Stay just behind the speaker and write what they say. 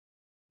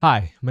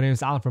Hi, my name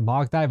is Alan from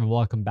Hogdive and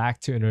welcome back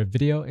to another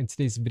video. In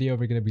today's video,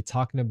 we're going to be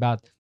talking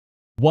about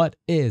what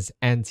is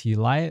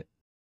NTLite,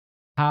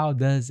 how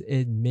does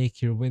it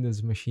make your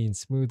Windows machine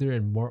smoother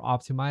and more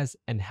optimized,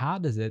 and how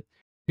does it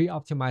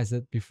pre-optimize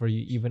it before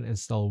you even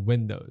install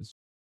Windows.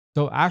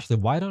 So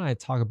actually, why don't I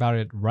talk about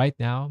it right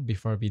now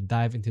before we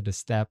dive into the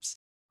steps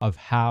of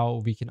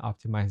how we can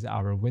optimize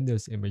our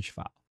Windows image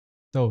file.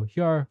 So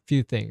here are a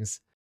few things.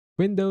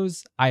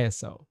 Windows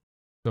ISO.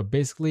 So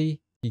basically,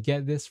 you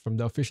get this from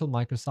the official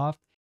Microsoft.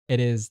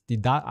 It is the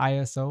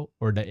 .iso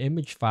or the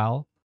image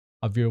file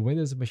of your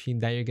Windows machine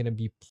that you're going to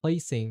be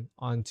placing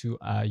onto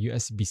a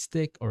USB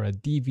stick or a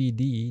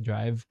DVD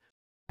drive,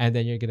 and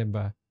then you're going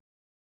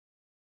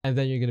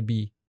to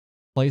be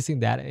placing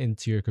that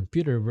into your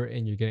computer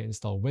wherein you're going to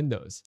install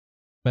Windows.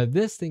 But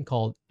this thing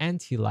called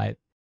NTLite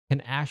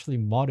can actually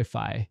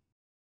modify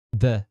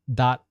the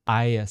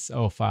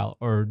 .iso file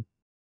or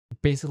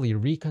basically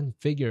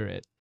reconfigure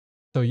it.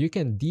 So you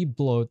can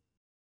debloat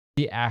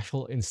the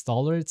actual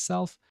installer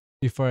itself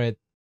before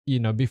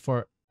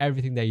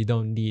everything that you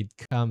don't need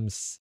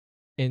comes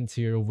into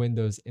your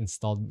Windows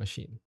installed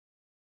machine.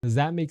 Does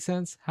that make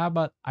sense? How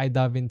about I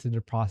dive into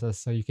the process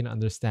so you can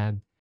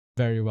understand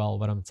very well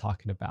what I'm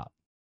talking about?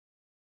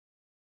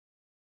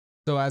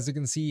 So as you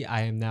can see,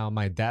 I am now on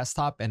my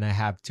desktop and I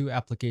have two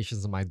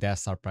applications on my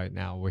desktop right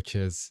now, which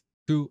is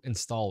two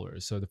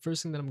installers. So the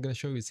first thing that I'm going to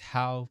show you is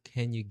how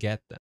can you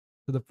get them.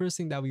 So the first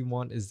thing that we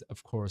want is,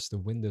 of course, the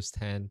Windows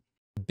 10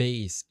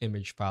 base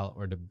image file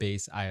or the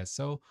base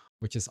ISO,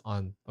 which is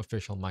on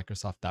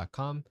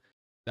officialmicrosoft.com.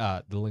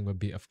 The link would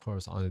be, of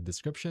course, on the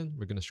description.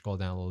 We're going to scroll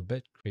down a little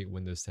bit, create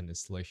Windows 10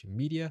 installation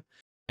media.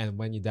 And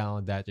when you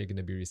download that, you're going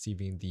to be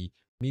receiving the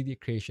media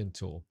creation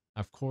tool.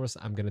 Of course,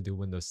 I'm going to do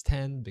Windows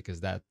 10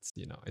 because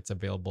it's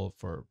available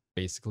for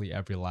basically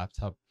every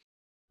laptop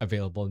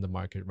available in the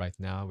market right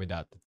now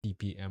without the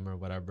TPM or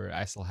whatever.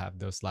 I still have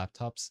those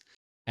laptops.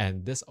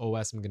 And this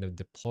OS, I'm going to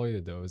deploy to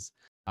those.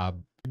 Uh,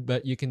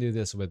 but you can do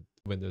this with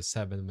Windows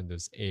 7,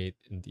 Windows 8,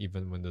 and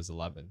even Windows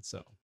 11.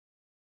 So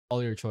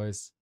all your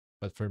choice.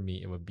 But for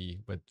me, it would be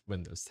with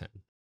Windows 10.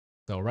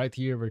 So right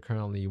here, we're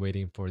currently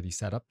waiting for the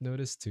setup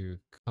notice to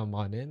come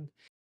on in.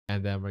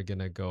 And then we're going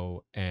to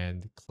go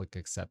and click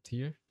accept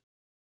here,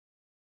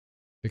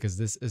 because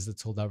this is the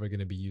tool that we're going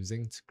to be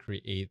using to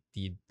create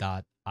the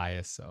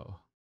 .iso.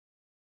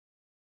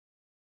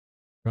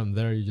 From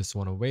there, you just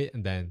want to wait,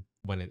 and then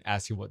when it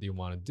asks you what you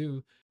want to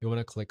do, you want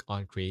to click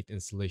on create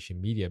installation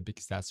media,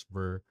 because that's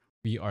where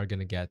we are going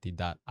to get the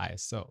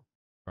 .iso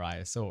or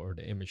ISO or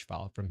the image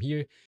file. From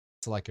here,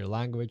 select your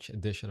language.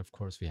 Edition, of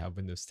course, we have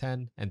Windows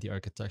 10, and the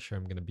architecture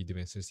I'm going to be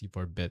doing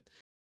 64-bit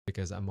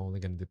because I'm only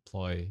going to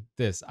deploy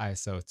this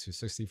ISO to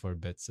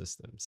 64-bit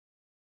systems.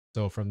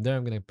 So from there,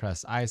 I'm going to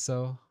press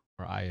ISO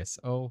or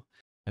ISO,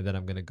 and then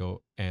I'm going to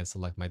go and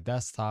select my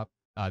desktop.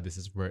 This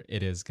is where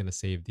it is going to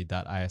save the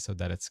 .iso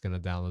that it's going to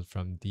download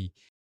from the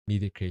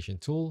media creation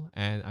tool.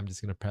 And I'm just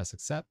going to press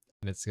accept,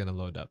 and it's going to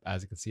load up.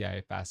 As you can see,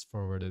 I fast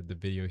forwarded the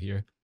video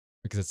here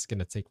because it's going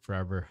to take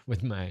forever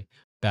with my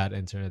bad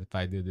internet if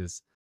I do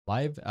this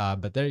live.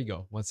 But there you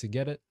go. Once you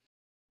get it,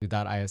 the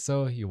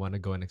 .iso, you want to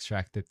go and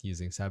extract it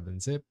using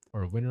 7-zip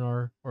or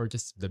WinRAR or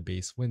just the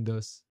base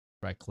Windows.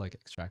 Right click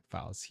extract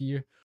files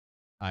here.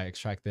 I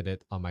extracted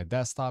it on my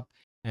desktop,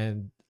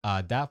 and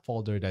that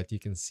folder that you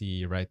can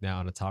see right now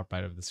on the top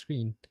right of the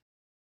screen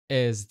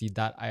is the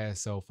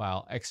 .iso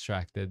file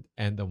extracted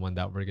and the one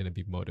that we're going to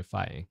be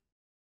modifying.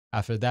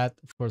 After that,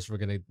 of course, we're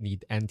going to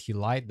need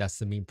NTLite. That's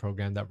the main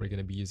program that we're going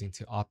to be using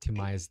to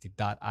optimize the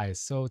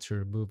 .iso to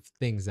remove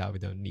things that we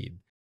don't need.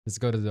 Let's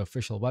go to the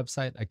official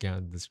website, again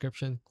in the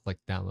description, click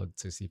download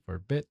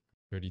 64-bit,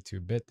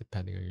 32-bit,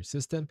 depending on your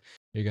system.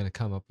 You're going to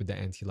come up with the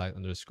NTLite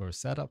underscore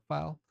setup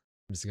file.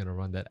 I'm just going to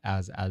run that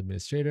as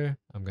administrator.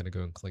 I'm going to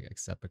go and click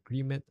accept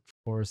agreement, of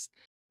course,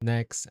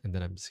 next, and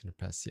then I'm just going to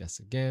press yes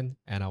again.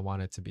 And I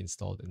want it to be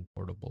installed in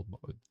portable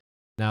mode.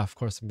 Now, of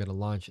course, I'm going to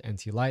launch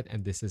NTLite,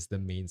 and this is the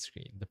main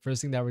screen. The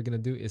first thing that we're going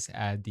to do is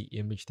add the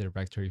image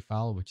directory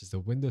file, which is the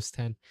Windows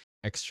 10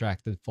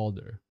 extracted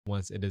folder.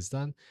 Once it is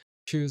done,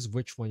 choose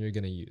which one you're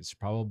going to use,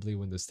 probably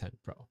Windows 10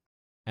 Pro.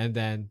 And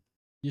then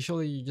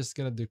usually you're just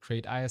going to do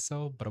create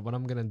ISO, but what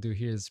I'm going to do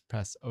here is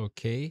press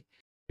OK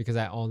because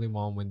I only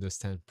want Windows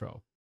 10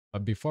 Pro.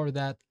 But before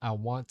that, I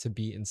want to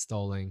be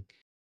installing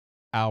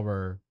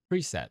our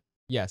preset.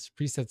 Yes,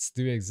 presets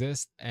do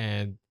exist,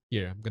 and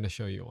here I'm going to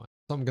show you one.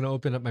 So I'm going to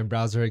open up my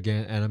browser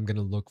again, and I'm going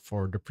to look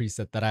for the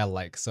preset that I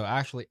like. So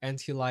actually,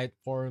 NTLite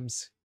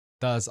forums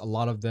does a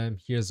lot of them.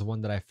 Here's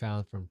one that I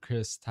found from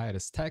Chris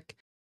Titus Tech,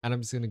 and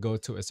I'm just going to go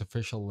to its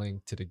official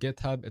link to the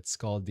GitHub. It's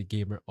called the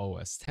Gamer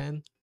OS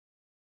 10.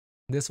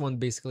 This one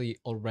basically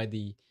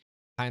already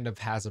kind of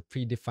has a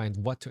predefined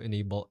what to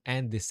enable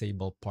and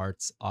disable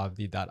parts of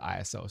the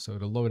 .iso. So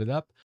to load it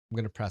up, I'm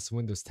going to press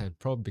Windows 10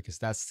 Pro because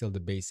that's still the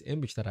base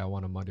image that I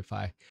want to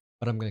modify.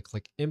 But I'm going to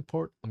click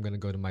import. I'm going to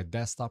go to my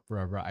desktop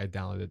wherever I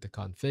downloaded the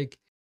config.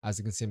 As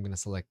you can see, I'm going to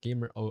select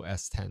Gamer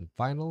OS 10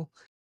 Final.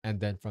 And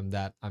then from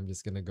that, I'm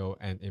just going to go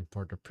and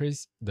import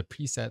the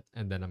preset,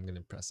 and then I'm going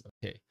to press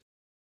OK.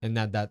 And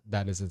now that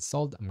that is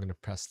installed, I'm going to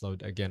press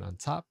load again on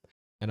top.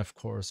 And of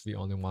course, we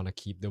only want to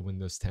keep the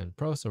Windows 10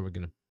 Pro. So we're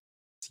going to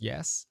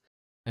yes.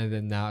 And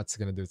then now it's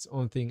going to do its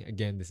own thing.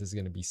 Again, this is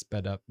going to be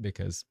sped up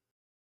because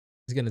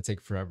it's going to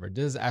take forever.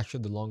 This is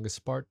actually the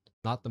longest part,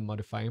 not the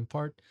modifying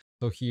part.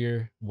 So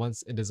here,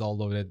 once it is all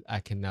loaded, I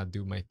can now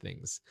do my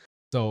things.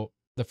 So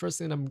the first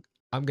thing I'm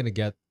going to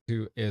get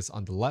to is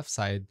on the left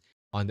side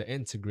on the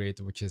integrate,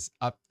 which is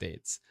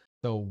updates.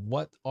 So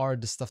what are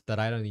the stuff that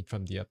I don't need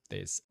from the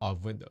updates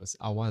of Windows?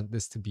 I want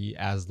this to be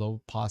as low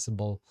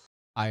possible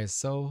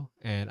ISO,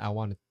 and I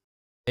want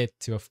it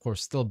to, of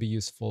course, still be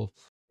useful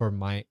for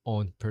my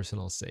own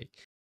personal sake.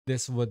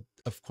 This would,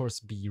 of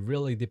course, be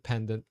really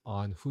dependent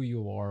on who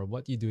you are,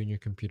 what you do in your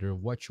computer,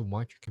 what you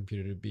want your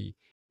computer to be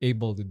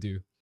able to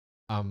do.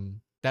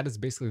 That is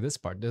basically this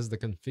part. This is the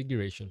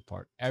configuration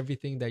part.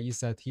 Everything that you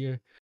set here,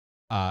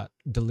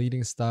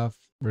 deleting stuff,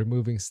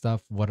 removing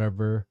stuff,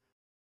 whatever,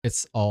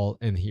 it's all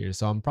in here.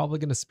 So I'm probably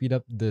gonna speed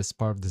up this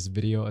part of this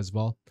video as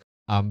well.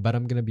 But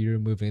I'm gonna be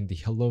removing the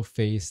Hello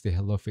Face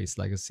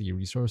legacy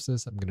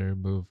resources. I'm gonna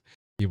remove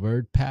the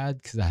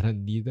WordPad because I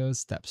don't need those.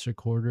 Steps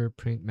recorder,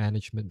 print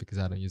management because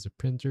I don't use a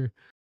printer,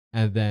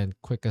 and then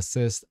quick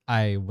assist.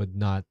 I would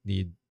not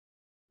need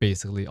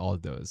basically all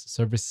those.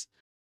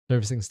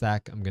 Servicing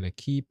stack, I'm gonna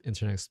keep.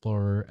 Internet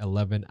Explorer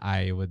 11,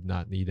 I would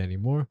not need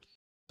anymore.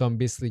 So I'm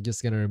basically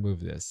just gonna remove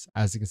this.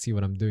 As you can see,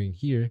 what I'm doing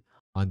here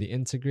on the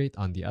integrate,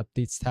 on the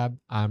updates tab,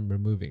 I'm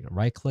removing.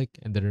 Right click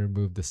and then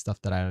remove the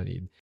stuff that I don't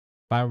need.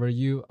 If I were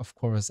you, of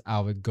course, I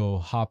would go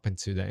hop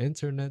into the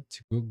internet,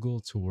 to Google,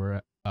 to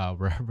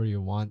wherever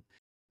you want,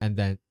 and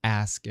then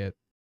ask it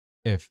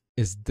if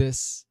is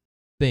this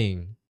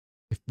thing,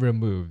 if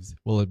removed,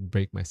 will it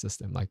break my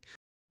system? Like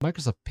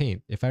Microsoft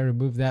Paint, if I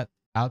remove that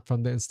out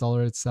from the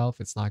installer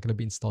itself, it's not going to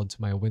be installed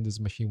to my Windows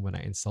machine when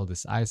I install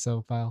this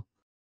ISO file.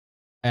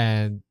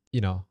 And,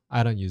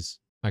 I don't use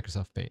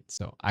Microsoft Paint.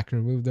 So I can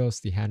remove those,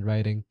 the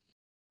handwriting,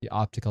 the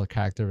optical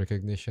character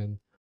recognition,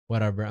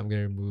 whatever. I'm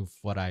going to remove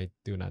what I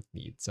do not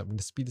need. So I'm going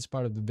to speed this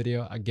part of the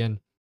video. Again,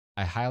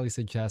 I highly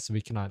suggest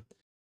we cannot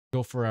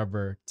go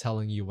forever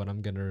telling you what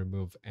I'm going to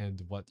remove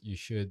and what you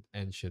should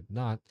and should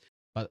not.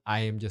 But I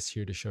am just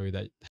here to show you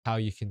that how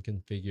you can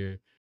configure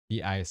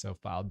the ISO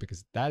file,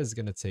 because that is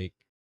going to take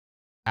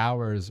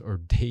hours or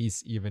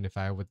days, even if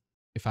I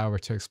were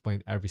to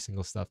explain every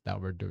single stuff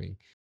that we're doing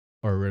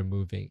or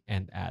removing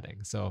and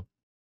adding. So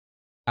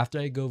after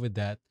I go with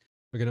that,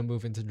 we're gonna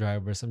move into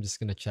drivers. I'm just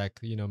gonna check,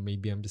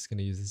 maybe I'm just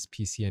gonna use this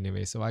PC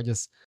anyway. So I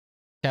just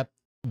kept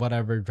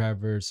whatever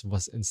drivers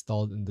was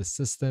installed in the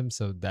system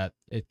so that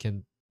it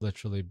can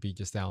literally be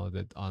just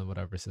downloaded on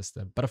whatever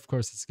system. But of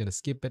course, it's gonna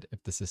skip it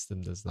if the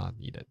system does not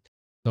need it.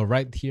 So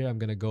right here, I'm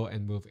gonna go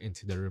and move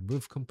into the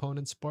remove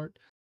components part.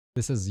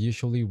 This is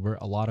usually where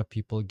a lot of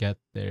people get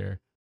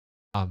their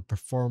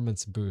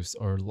performance boost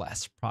or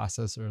less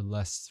process or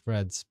less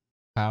threads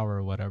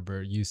power,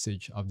 whatever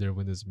usage of their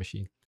Windows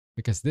machine,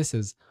 because this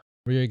is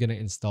where you're going to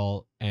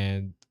install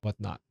and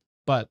whatnot.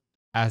 But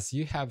as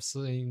you have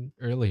seen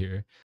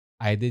earlier,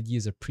 I did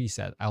use a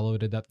preset. I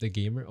loaded up the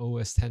Gamer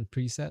OS 10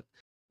 preset.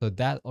 So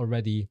that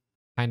already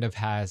kind of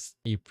has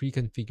a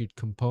pre-configured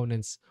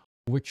components,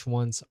 which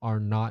ones are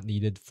not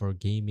needed for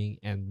gaming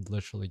and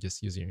literally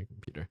just using your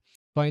computer.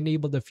 So I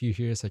enabled a few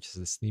here, such as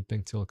the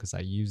snipping tool, because I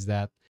use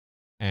that.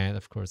 And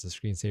of course, the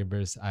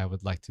screensavers I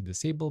would like to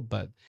disable,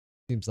 but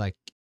seems like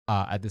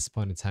at this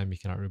point in time, you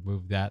cannot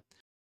remove that.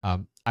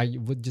 I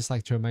would just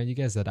like to remind you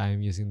guys that I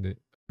am using the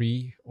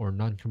free or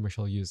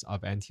non-commercial use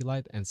of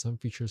NTLite, and some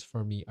features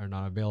for me are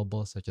not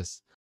available, such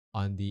as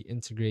on the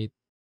integrate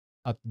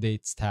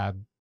updates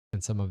tab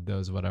and some of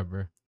those,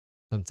 whatever.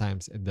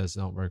 Sometimes it does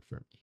not work for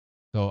me.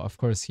 So of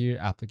course here,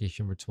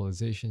 application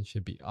virtualization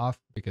should be off,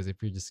 because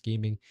if you're just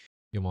gaming,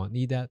 you won't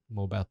need that.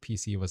 Mobile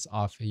PC was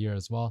off here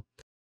as well.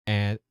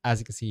 And as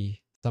you can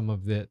see, some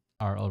of it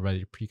are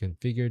already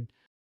pre-configured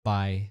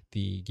by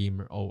the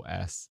Gamer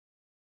OS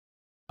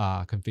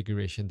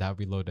configuration that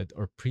we loaded,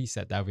 or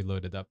preset that we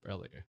loaded up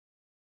earlier.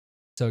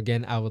 So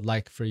again, I would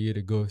like for you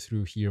to go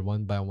through here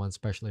one by one,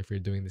 especially if you're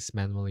doing this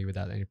manually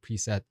without any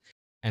preset.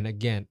 And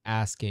again,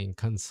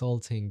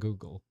 consulting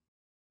Google,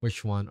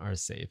 which one are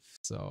safe.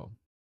 So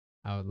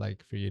I would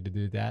like for you to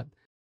do that.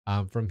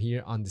 From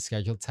here on the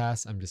scheduled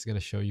tasks, I'm just going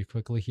to show you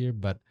quickly here,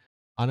 but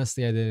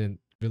honestly, I didn't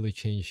really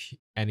change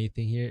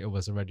anything here. It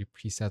was already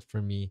preset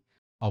for me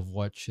of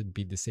what should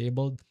be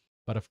disabled.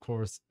 But of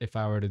course, if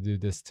I were to do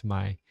this to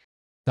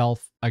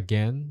myself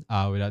again,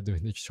 without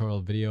doing the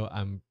tutorial video,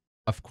 I'm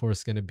of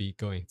course going to be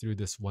going through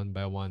this one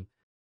by one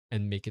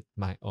and make it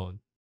my own.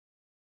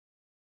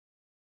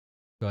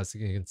 So as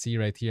you can see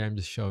right here, I'm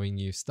just showing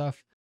you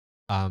stuff.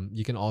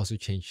 You can also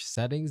change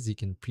settings. You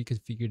can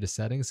pre-configure the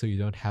settings so you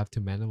don't have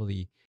to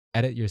manually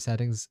edit your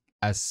settings.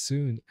 As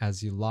soon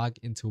as you log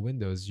into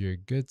Windows, you're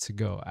good to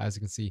go. As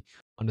you can see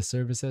on the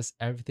services,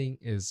 everything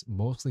is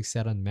mostly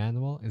set on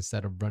manual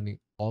instead of running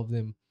all of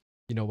them.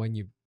 When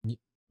you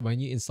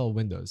install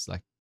Windows,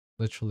 like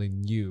literally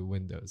new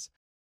Windows,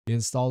 You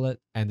install it,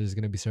 and there's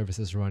going to be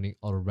services running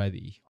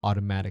already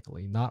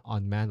automatically, not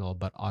on manual,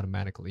 but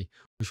automatically,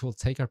 which will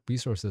take up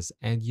resources,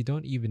 and you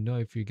don't even know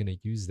if you're going to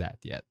use that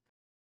yet.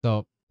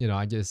 So,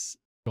 I just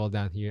scroll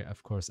down here,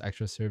 of course,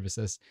 extra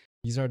services.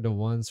 These are the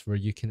ones where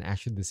you can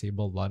actually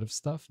disable a lot of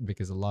stuff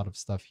because a lot of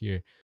stuff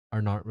here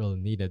are not really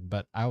needed,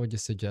 but I would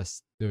just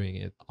suggest doing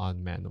it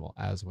on manual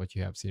as what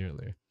you have seen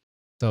earlier.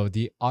 So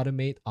the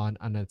automate on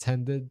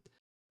unattended,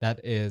 that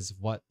is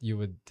what you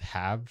would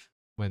have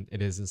when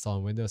it is installed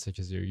in Windows, such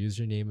as your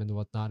username and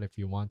whatnot, if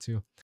you want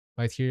to.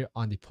 Right here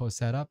on the post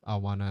setup, I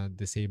want to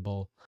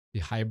disable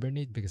the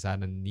hibernate because I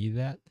don't need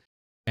that.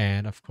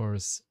 And of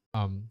course,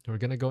 we're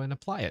gonna go and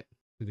apply it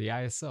to the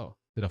ISO,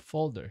 to the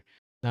folder.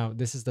 Now,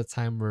 this is the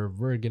time where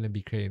we're gonna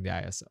be creating the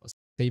ISOs.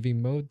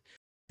 Saving mode,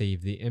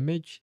 save the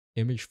image.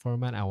 Image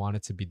format, I want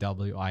it to be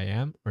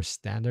WIM or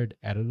standard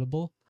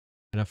editable.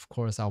 And of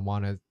course, I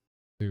want it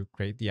to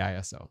create the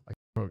ISO, like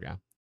the program.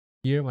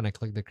 Here, when I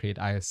click the create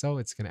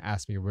ISO, it's going to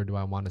ask me where do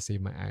I want to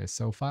save my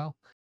ISO file.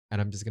 And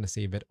I'm just going to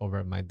save it over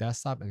at my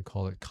desktop and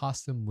call it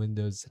custom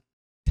Windows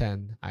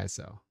 10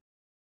 ISO.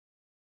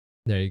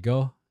 There you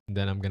go. And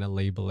then I'm going to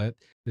label it.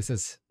 This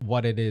is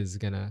what it is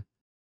going to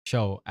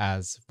show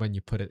as when you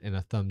put it in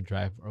a thumb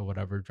drive or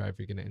whatever drive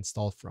you're going to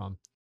install from.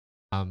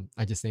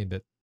 I just named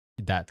it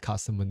that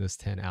custom Windows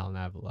 10 Alan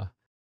Avila.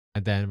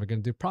 And then we're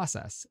going to do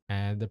process.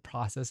 And the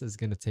process is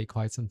going to take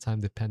quite some time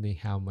depending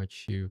how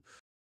much you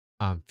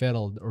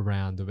fiddled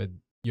around with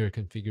your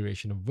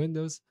configuration of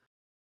Windows.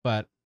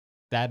 But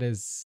that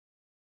is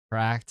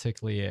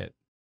practically it.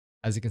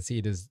 As you can see,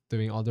 it is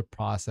doing all the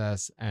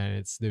process and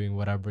it's doing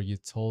whatever you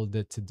told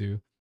it to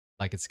do.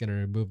 Like it's going to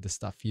remove the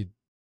stuff you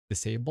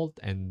disabled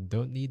and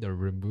don't need or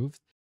removed.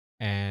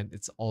 And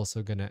it's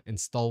also going to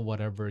install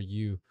whatever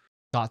you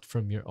got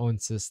from your own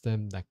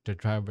system, like the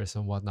drivers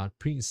and whatnot,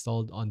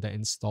 pre-installed on the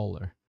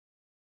installer.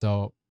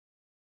 So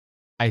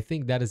I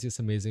think that is just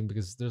amazing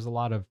because there's a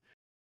lot of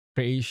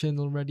creation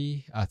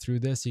already through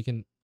this. You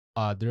can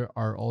there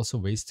are also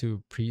ways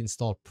to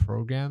pre-install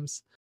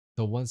programs.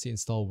 So once you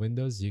install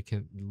Windows, you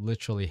can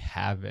literally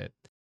have it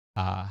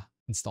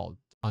installed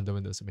on the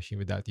Windows machine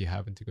without you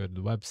having to go to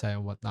the website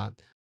and whatnot.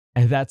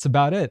 And that's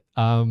about it.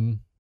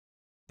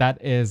 That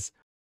is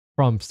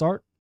from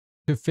start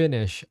to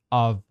finish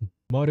of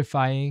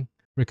modifying,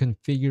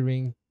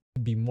 reconfiguring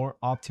to be more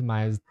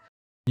optimized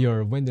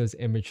your Windows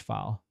image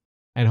file.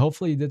 And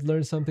hopefully you did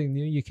learn something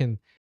new. You can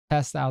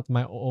test out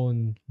my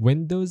own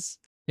Windows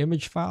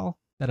image file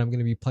that I'm going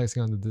to be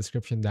placing on the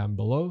description down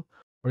below.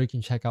 Or you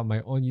can check out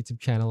my own YouTube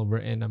channel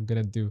wherein I'm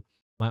going to do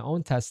my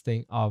own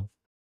testing of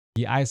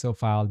the ISO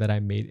file that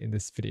I made in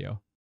this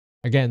video.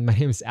 Again, my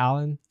name is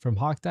Alan from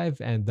Hawkdive,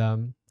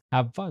 and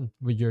have fun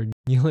with your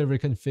newly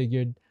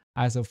reconfigured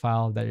ISO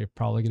file that you're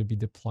probably going to be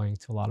deploying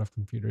to a lot of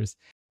computers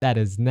that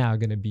is now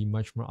going to be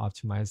much more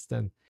optimized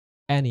than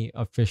any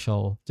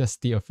official,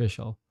 just the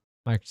official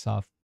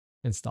Microsoft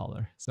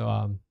installer.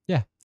 So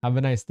yeah, have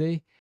a nice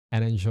day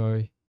and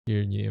enjoy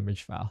your new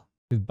image file.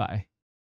 Goodbye.